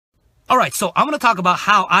All right, so I'm going to talk about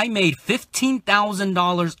how I made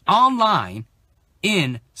 $15,000 online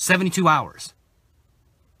in 72 hours.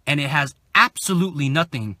 And it has absolutely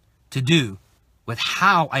nothing to do with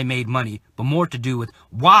how I made money, but more to do with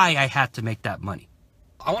why I had to make that money.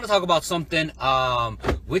 I want to talk about something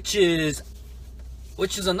which is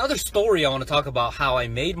another story. I want to talk about how I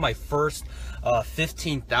made my first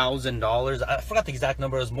 $15,000. I forgot the exact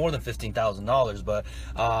number. It was more than $15,000, but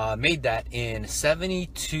made that in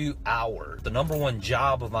 72 hours. The number one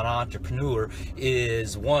job of an entrepreneur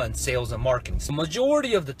is sales and marketing. So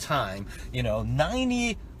majority of the time, you know,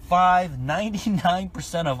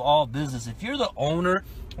 99% of all business, if you're the owner,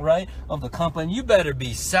 right, of the company, you better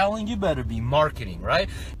be selling, you better be marketing, right?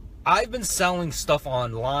 I've been selling stuff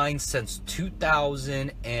online since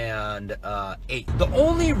 2008. The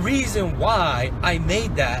only reason why I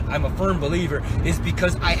made that, I'm a firm believer, is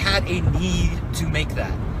because I had a need to make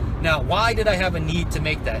that. Now, why did I have a need to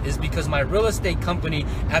make that? Is because my real estate company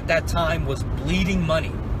at that time was bleeding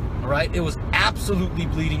money. All right, it was absolutely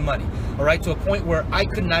bleeding money. All right, to a point where I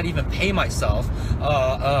could not even pay myself.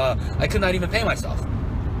 I could not even pay myself.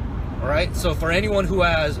 All right, so for anyone who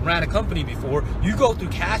has ran a company before, you go through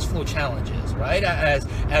cash flow challenges, right?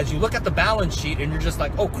 As you look at the balance sheet and you're just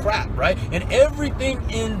like, oh crap, right? And everything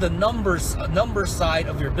in the number side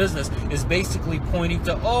of your business is basically pointing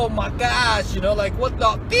to, oh my gosh, you know, like what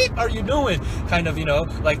the beep are you doing? Kind of, you know,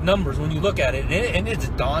 like numbers when you look at it, and it's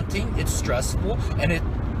daunting, it's stressful, and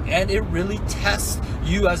it really tests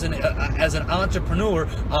you as an entrepreneur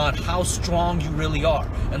on how strong you really are.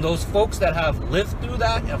 And those folks that have lived through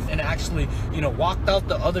that and actually, you know, walked out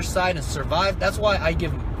the other side and survived, that's why I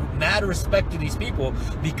give mad respect to these people,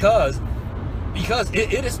 because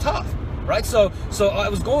it is tough. Right, so I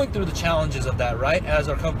was going through the challenges of that, right? As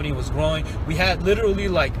our company was growing, we had literally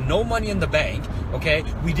like no money in the bank. Okay,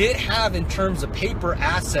 we did have, in terms of paper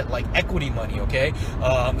asset, like equity money. Okay,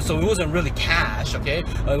 so it wasn't really cash. Okay,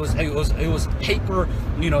 it was paper,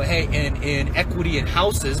 you know, hey, in equity in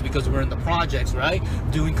houses, because we're in the projects, right?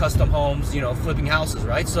 Doing custom homes, you know, flipping houses,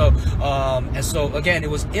 right? So and so again, it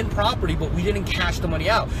was in property, but we didn't cash the money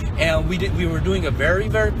out, and we were doing a very,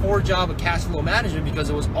 very poor job of cash flow management because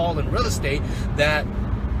it was all in real estate that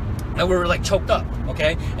we were like choked up.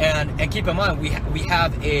 Okay, and keep in mind, we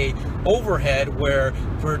have a overhead where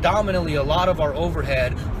predominantly a lot of our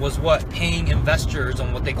overhead was paying investors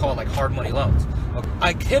on what they call like hard money loans. Okay.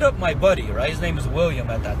 I hit up my buddy, right? His name is William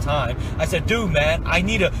at that time. I said, dude, man, I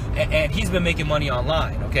need and he's been making money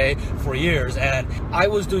online, okay, for years. And I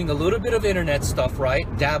was doing a little bit of internet stuff, right?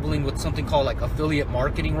 Dabbling with something called like affiliate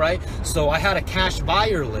marketing, right? So I had a cash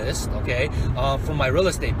buyer list, okay, for my real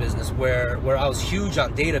estate business where I was huge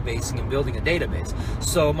on databasing and building a database.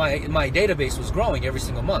 So my database was growing every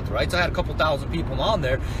single month, right? So I had a couple thousand people on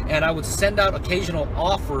there, and I would send out occasional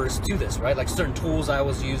offers to this, right? Like certain tools I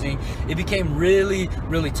was using. It became really,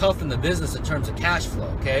 really tough in the business in terms of cash flow,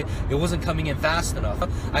 okay? It wasn't coming in fast enough.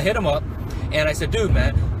 I hit him up and I said, dude,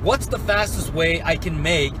 man, what's the fastest way I can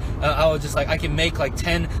make, I was just like, I can make like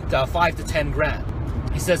 5 to 10 grand.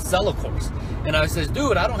 He says, sell a course. And I says,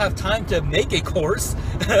 dude, I don't have time to make a course.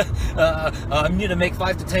 I need to make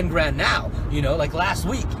 5 to 10 grand now, you know, like last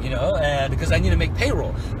week, you know, and because I need to make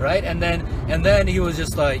payroll, right? And then he was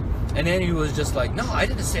just like, no, I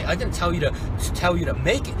didn't tell you to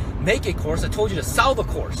make a course. I told you to sell the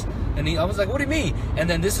course. And I was like, what do you mean? And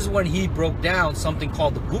then this is when he broke down something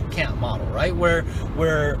called the boot camp model, right? Where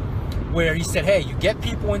he said, hey, you get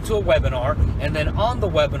people into a webinar, and then on the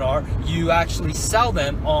webinar, you actually sell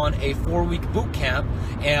them on a 4-week boot camp,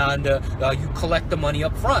 and you collect the money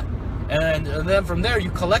up front. And then from there,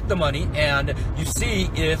 you collect the money, and you see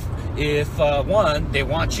if one, they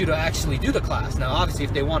want you to actually do the class. Now, obviously,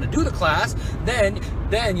 if they want to do the class, then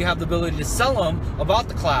you have the ability to sell them about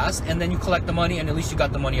the class, and then you collect the money, and at least you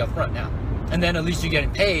got the money up front now. And then at least you're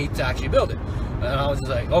getting paid to actually build it. And I was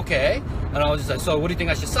just like, okay. And I was just like, so what do you think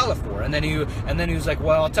I should sell it for? And then he was like,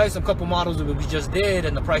 well, I'll tell you some couple models that we just did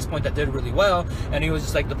and the price point that did really well. And he was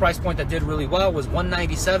just like, the price point that did really well was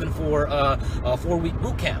 $197 for a 4-week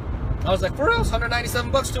boot camp. I was like, for real?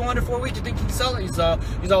 $197, 200 for a week. You think you can sell it? He's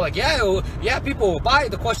all like, yeah, people will buy it.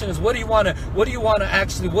 The question is, what do you know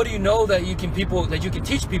that you can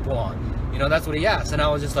teach people on? You know, that's what he asked. And I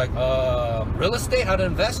was just like, real estate, how to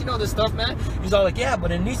invest, you know, this stuff, man. He's all like, yeah,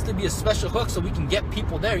 but it needs to be a special hook so we can get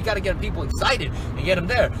people there. You got to get people excited and get them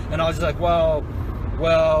there. And I was just like, well,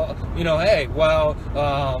 you know, hey,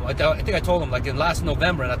 I think I told him like in last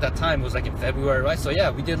November, and at that time it was like in February, right? So yeah,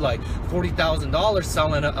 we did like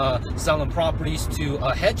 $40,000 selling properties to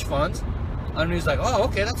hedge funds. And he was like, oh,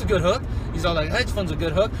 okay, that's a good hook. He's all like, hedge funds a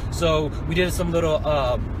good hook. So we did some little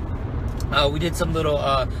We did some little,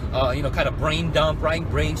 you know, kind of brain dump, right?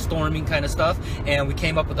 Brainstorming kind of stuff. And we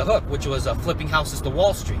came up with a hook, which was flipping houses to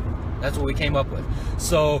Wall Street. That's what we came up with.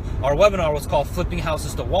 So our webinar was called Flipping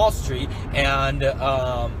Houses to Wall Street, and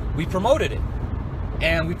we promoted it.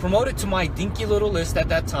 And we promoted to my dinky little list at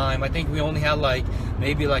that time. I think we only had like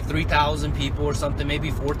maybe like 3,000 people or something, maybe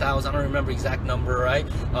 4,000. I don't remember exact number, right?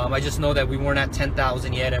 I just know that we weren't at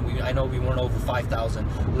 10,000 yet, and I know we weren't over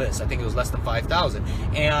 5,000 lists. I think it was less than 5,000.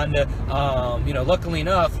 And you know, luckily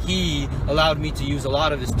enough, he allowed me to use a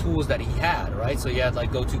lot of his tools that he had, right? So he had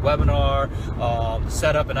like GoToWebinar,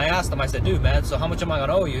 setup, and I asked him. I said, "Dude, man, so how much am I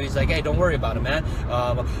gonna owe you?" He's like, "Hey, don't worry about it, man.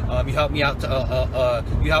 You helped me out.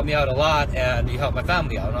 You helped me out a lot, and you helped my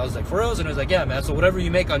family out." And I was like, "For reals?" And he was like, "Yeah, man. So whatever you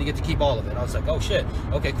make on, you get to keep all of it." And I was like, "Oh shit.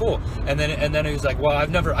 Okay, cool." And then he was like, "Well, I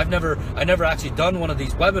never actually done one of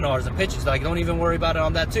these webinars and pitches. Like, don't even worry about it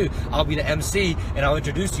on that too. I'll be the MC, and I'll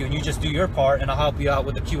introduce you, and you just do your part, and I'll help you out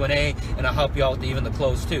with the Q&A, and I'll help you out with even the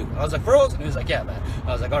close too." And I was like, "For reals?" And he was like, "Yeah, man."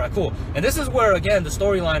 I was like, "All right, cool." And this is where, again, the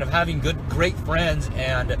storyline of having great friends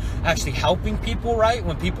and actually helping people, right,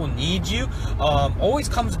 when people need you, always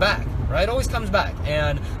comes back, right? Always comes back.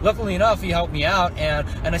 And luckily enough, he helped me out, and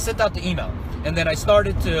I sent out the email, and then I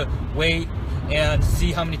started to wait and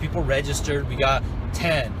see how many people registered. We got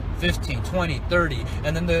 10, 15, 20, 30,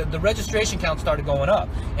 and then the registration count started going up.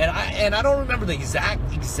 And I don't remember the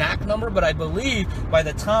exact number, but I believe by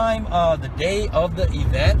the time the day of the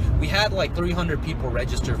event, we had like 300 people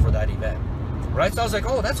registered for that event. Right, so I was like,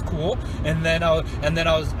 "Oh, that's cool." And then I was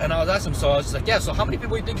asking him, so I was just like, "Yeah, so how many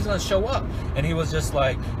people do you think is gonna show up?" And he was just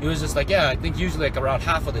like, "Yeah, I think usually like around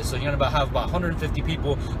half of this, so you're gonna have about 150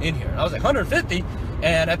 people in here." And I was like, 150?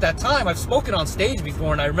 And at that time, I've spoken on stage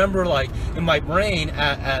before, and I remember like in my brain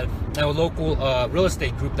at a local real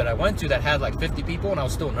estate group that I went to that had like 50 people, and I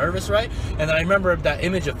was still nervous, right? And then I remember that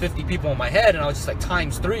image of 50 people in my head, and I was just like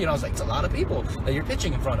times 3, and I was like, "It's a lot of people that you're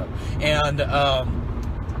pitching in front of."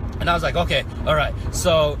 And I was like, "Okay, all right."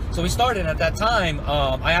 So we started. And at that time,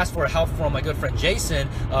 I asked for help from my good friend Jason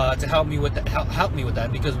to help me with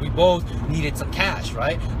that because we both needed some cash,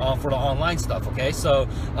 right, for the online stuff. Okay, so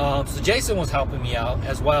Jason was helping me out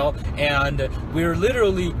as well, and we were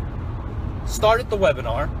literally started the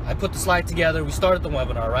webinar. I put the slide together. We started the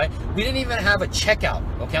webinar, right? We didn't even have a checkout.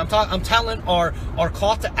 Okay, I'm telling our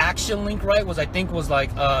call to action link, right, was like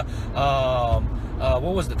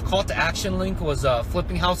what was it? The call to action link was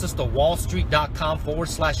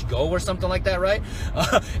flippinghousestowallstreet.com/go or something like that, right?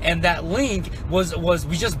 And that link was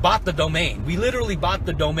we just bought the domain. We literally bought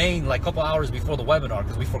the domain like a couple hours before the webinar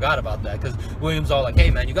because we forgot about that, because William's all like,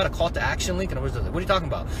 "Hey man, you got a call to action link?" And I was like, "What are you talking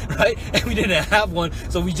about?" Right? And we didn't have one,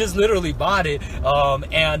 so we just literally bought it.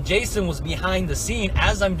 And Jason was behind the scene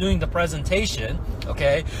as I'm doing the presentation,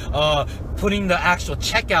 okay, putting the actual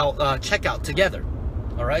checkout together.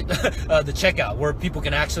 All right, the checkout where people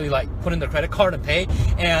can actually like put in their credit card and pay.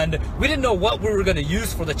 And we didn't know what we were going to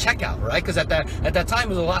use for the checkout, right? Because at that time it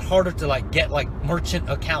was a lot harder to like get like merchant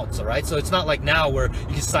accounts, all right? So it's not like now where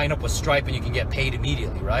you can sign up with Stripe and you can get paid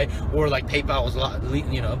immediately, right? Or like PayPal was a lot,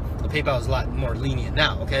 you know, the PayPal is a lot more lenient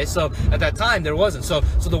now. Okay, so at that time there wasn't. So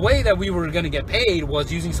the way that we were going to get paid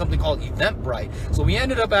was using something called Eventbrite. So we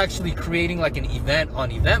ended up actually creating like an event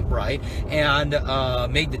on Eventbrite and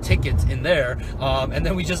made the tickets in there, and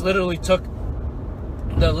then we just literally took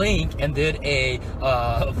the link and did a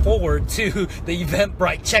forward to the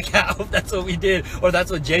Eventbrite checkout. That's what we did, or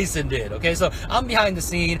that's what Jason did. Okay, so I'm behind the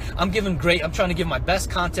scene. I'm trying to give my best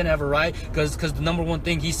content ever, right? Because the number one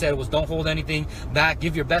thing he said was don't hold anything back.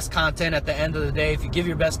 Give your best content. At the end of the day, if you give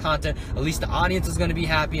your best content, at least the audience is going to be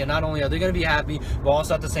happy. And not only are they going to be happy, but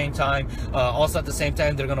also at the same time,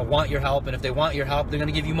 they're going to want your help. And if they want your help, they're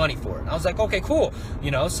going to give you money for it. And I was like, okay, cool.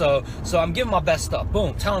 You know, so I'm giving my best stuff.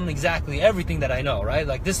 Boom, telling them exactly everything that I know, right?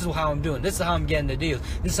 Like, this is how I'm doing. This is how I'm getting the deals.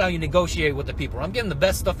 This is how you negotiate with the people. I'm getting the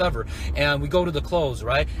best stuff ever. And we go to the close,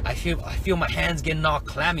 right? I feel my hands getting all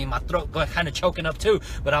clammy, my throat kind of choking up too.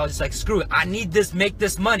 But I was just like, screw it. I need this, make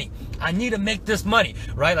this money. I need to make this money,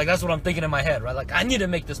 right? Like, that's what I'm thinking in my head, right? Like, I need to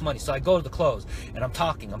make this money. So I go to the close and I'm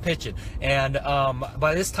talking, I'm pitching. And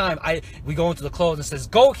by this time, we go into the close and it says,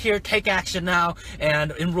 go here, take action now,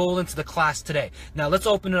 and enroll into the class today. Now let's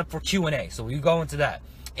open it up for Q&A. So we go into that.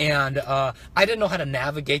 And I didn't know how to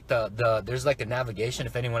navigate there's like a navigation,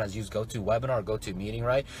 if anyone has used GoToWebinar or GoToMeeting,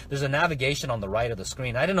 right? There's a navigation on the right of the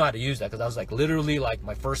screen. I didn't know how to use that because I was like literally like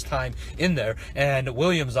my first time in there, and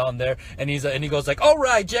William's on there, and he goes like, all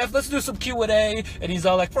right, Jeff, let's do some Q&A. And he's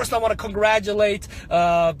all like, first I want to congratulate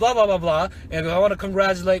blah blah blah blah, and I want to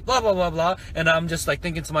congratulate blah blah blah blah. And I'm just like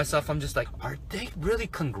thinking to myself, I'm just like, are they really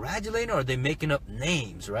congratulating, or are they making up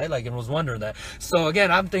names, right? Like, I was wondering that. So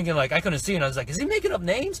again, I'm thinking like, I couldn't see, and I was like, is he making up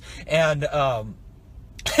names? campaigns. And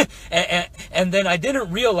and then I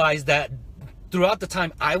didn't realize that throughout the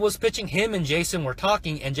time I was pitching, him and Jason were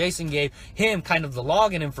talking, and Jason gave him kind of the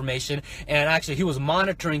login information, and actually he was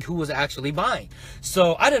monitoring who was actually buying.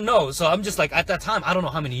 So I didn't know. So I'm just like, at that time, I don't know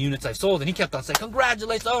how many units I sold, and he kept on saying,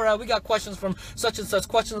 congratulations, all right, we got questions from such and such,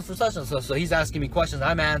 questions for such and such. So he's asking me questions,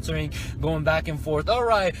 I'm answering, going back and forth. All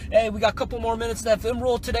right, hey, we got a couple more minutes left.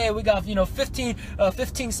 Enroll today. We got,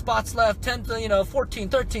 15 spots left, 10, 14,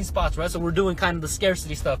 13 spots, right? So we're doing kind of the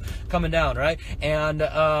scarcity stuff coming down, right? And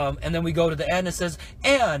then we go to the end. It says,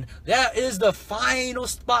 and that is the final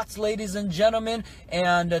spots, ladies and gentlemen,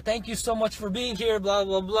 and thank you so much for being here, blah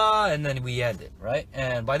blah blah. And then we end it, right?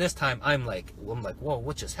 And by this time I'm like, whoa,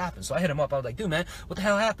 what just happened? So I hit him up. I was like, dude, man, what the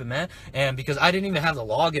hell happened, man? And because I didn't even have the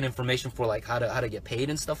login information for like how to get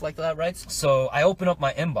paid and stuff like that, right? So I open up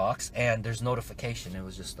my inbox and there's notification. It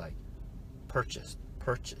was just like purchase.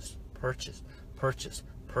 And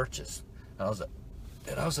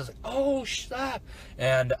I was just like, oh snap.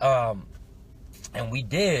 And we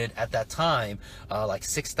did at that time like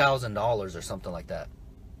 $6,000 or something like that,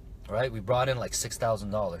 right? We brought in like $6,000.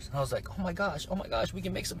 And I was like, oh my gosh, we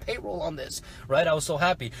can make some payroll on this, right? I was so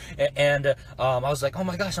happy, and I was like, oh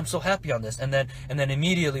my gosh, I'm so happy on this. And then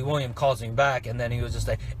immediately William calls me back, and then he was just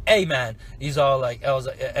like, hey man, he's all like, I was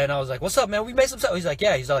like, what's up, man? We made some stuff. He's like,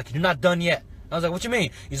 yeah. He's all like, you're not done yet. I was like, what you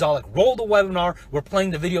mean? He's all like, roll the webinar. We're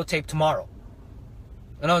playing the videotape tomorrow.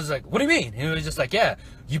 And I was like, what do you mean? And he was just like, yeah,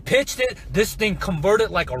 you pitched it. This thing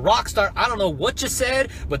converted like a rock star. I don't know what you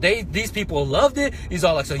said, but these people loved it. He's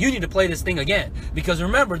all like, so you need to play this thing again. Because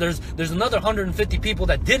remember, there's another 150 people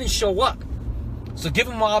that didn't show up. So give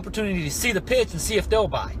them an opportunity to see the pitch and see if they'll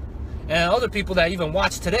buy. And other people that even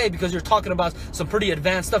watched today, because you're talking about some pretty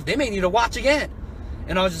advanced stuff, they may need to watch again.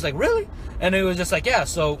 And I was just like, really? And it was just like, yeah.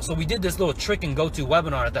 So we did this little trick in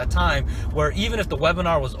GoToWebinar at that time, where even if the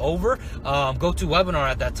webinar was over, GoToWebinar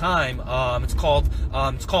at that time, it's called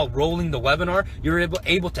rolling the webinar. You're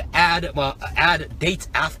able to add dates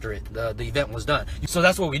after it. The event was done. So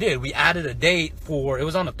that's what we did. We added a date for, it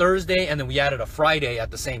was on a Thursday, and then we added a Friday at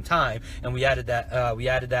the same time, and we added that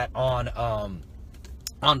on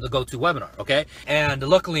the GoToWebinar, okay? And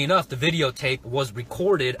luckily enough, the videotape was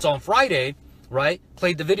recorded. So on Friday, right,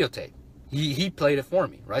 played the videotape. He played it for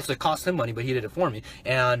me, right? So it cost him money, but he did it for me.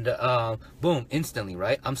 And boom, instantly,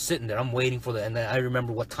 right? I'm sitting there, I'm waiting for and then I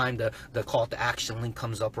remember what time the call to action link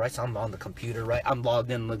comes up, right? So I'm on the computer, right? I'm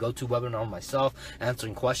logged in the GoToWebinar myself,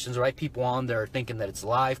 answering questions, right? People on there are thinking that it's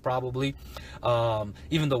live, probably.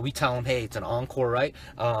 Even though we tell them, hey, it's an encore, right?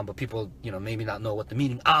 But people, maybe not know what the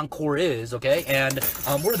meaning encore is, okay? And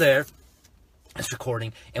we're there, it's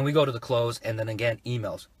recording, and we go to the close, and then again,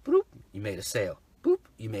 emails. Boop, you made a sale. Boop,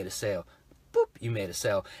 you made a sale. Boop, you made a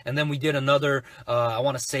sale. And then we did another, I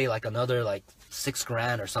want to say like another like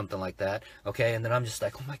 $6,000 or something like that. Okay. And then I'm just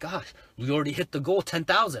like, oh my gosh, we already hit the goal,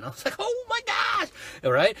 10,000. I was like, oh my gosh.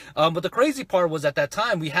 All right. But the crazy part was at that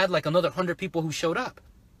time, we had like another 100 people who showed up.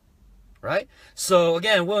 Right. So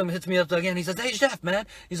again, William hits me up again. He says, hey Jeff, man.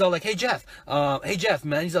 He's all like, hey Jeff,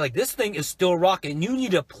 man. He's like, this thing is still rocking. You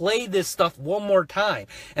need to play this stuff one more time.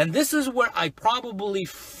 And this is where I probably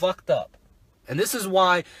fucked up. And this is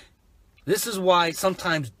why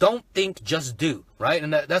sometimes don't think, just do, right?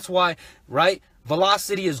 And that's why, right?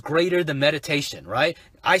 Velocity is greater than meditation, right?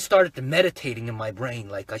 I started meditating in my brain.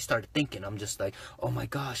 Like I started thinking, I'm just like, oh my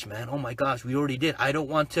gosh, man. Oh my gosh, we already did. I don't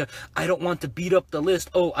want to beat up the list.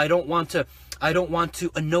 Oh, I don't want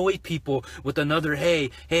to annoy people with another, hey,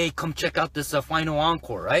 come check out this final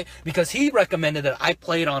encore, right? Because he recommended that I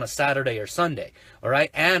play it on a Saturday or Sunday, all right?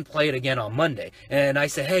 And play it again on Monday. And I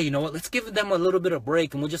said, hey, you know what? Let's give them a little bit of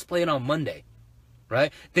break and we'll just play it on Monday.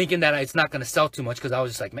 Right? Thinking that it's not going to sell too much, because I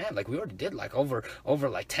was just like, man, like we already did like over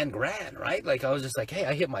like 10 grand, right? Like I was just like, hey,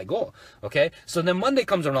 I hit my goal. Okay. So then Monday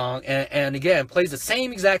comes along and again, plays the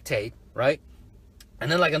same exact tape, right? And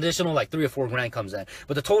then like additional like 3 or 4 grand comes in.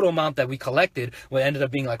 But the total amount that we collected ended up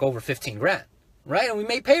being like over 15 grand. Right? And we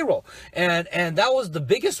made payroll. And that was the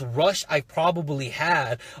biggest rush I probably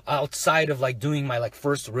had outside of like doing my like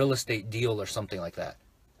first real estate deal or something like that.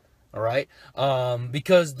 All right.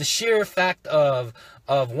 Because the sheer fact of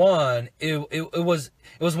one, it was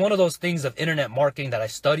one of those things of internet marketing that I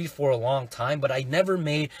studied for a long time, but I never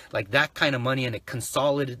made like that kind of money in a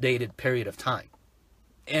consolidated period of time.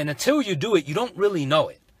 And until you do it, you don't really know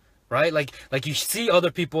it. right? Like you see other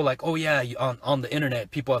people like, oh yeah, on the internet,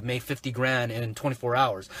 people have made 50 grand in 24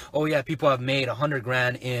 hours. Oh yeah, people have made 100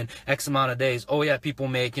 grand in X amount of days. Oh yeah, people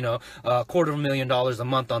make, you know, $250,000 a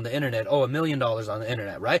month on the internet. Oh, $1 million on the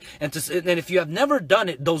internet, right? And if you have never done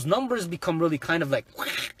it, those numbers become really kind of like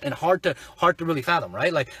and hard to really fathom,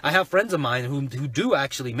 right? Like I have friends of mine who do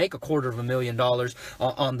actually make $250,000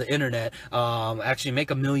 on the internet, actually make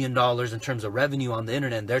 $1 million in terms of revenue on the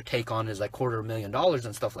internet, and their take on is like $250,000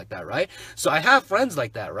 and stuff like that, right? So I have friends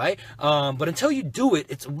like that, right? But until you do it,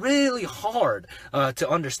 it's really hard to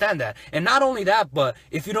understand that. And not only that, but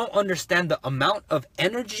if you don't understand the amount of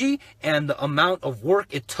energy and the amount of work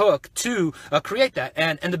it took to create that,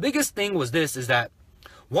 and the biggest thing was this, is that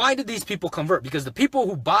why did these people convert? Because the people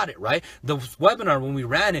who bought it, right? The webinar, when we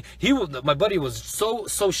ran it, my buddy was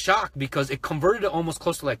so shocked because it converted almost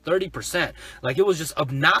close to like 30%. Like it was just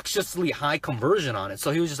obnoxiously high conversion on it.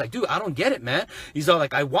 So he was just like, dude, I don't get it, man. He's all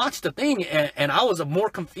like, I watched the thing and I was more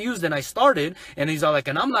confused than I started. And he's all like,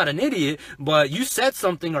 and I'm not an idiot, but you said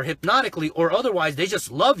something or hypnotically or otherwise, they just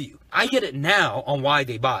love you. I get it now on why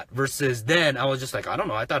they bought, versus then I was just like, I don't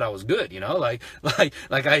know, I thought I was good, you know, like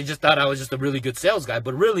I just thought I was just a really good sales guy.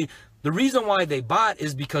 But really, the reason why they bought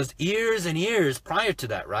is because years and years prior to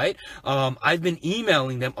that, right? I've been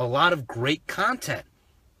emailing them a lot of great content,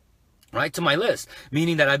 right, to my list,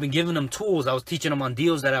 meaning that I've been giving them tools. I was teaching them on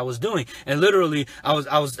deals that I was doing, and literally I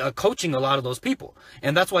was coaching a lot of those people.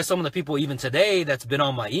 And that's why some of the people even today that's been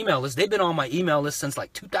on my email list, they've been on my email list since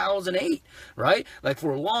like 2008, right? Like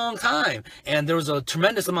for a long time. And there was a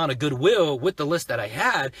tremendous amount of goodwill with the list that I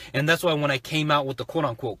had. And that's why when I came out with the quote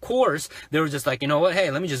unquote course, they were just like, you know what,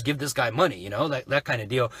 hey, let me just give this guy money, you know, that kind of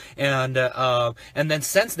deal. And then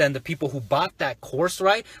since then, the people who bought that course,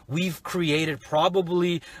 right, we've created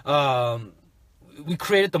probably we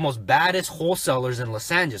created the most baddest wholesalers in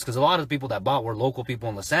Los Angeles, because a lot of the people that bought were local people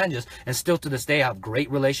in Los Angeles, and still to this day I have great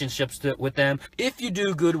relationships with them. If you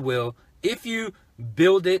do goodwill, if you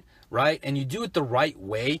build it right and you do it the right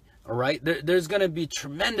way, all right, there's going to be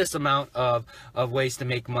tremendous amount of ways to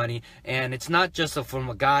make money. And it's not just from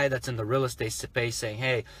a guy that's in the real estate space saying,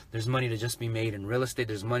 hey, there's money to just be made in real estate.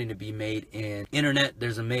 There's money to be made in internet.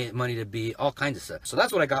 There's money to be all kinds of stuff. So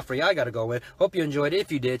that's what I got for you. I got to go with. Hope you enjoyed it.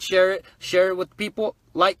 If you did, share it with people,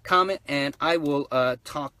 like, comment, and I will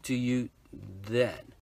talk to you then.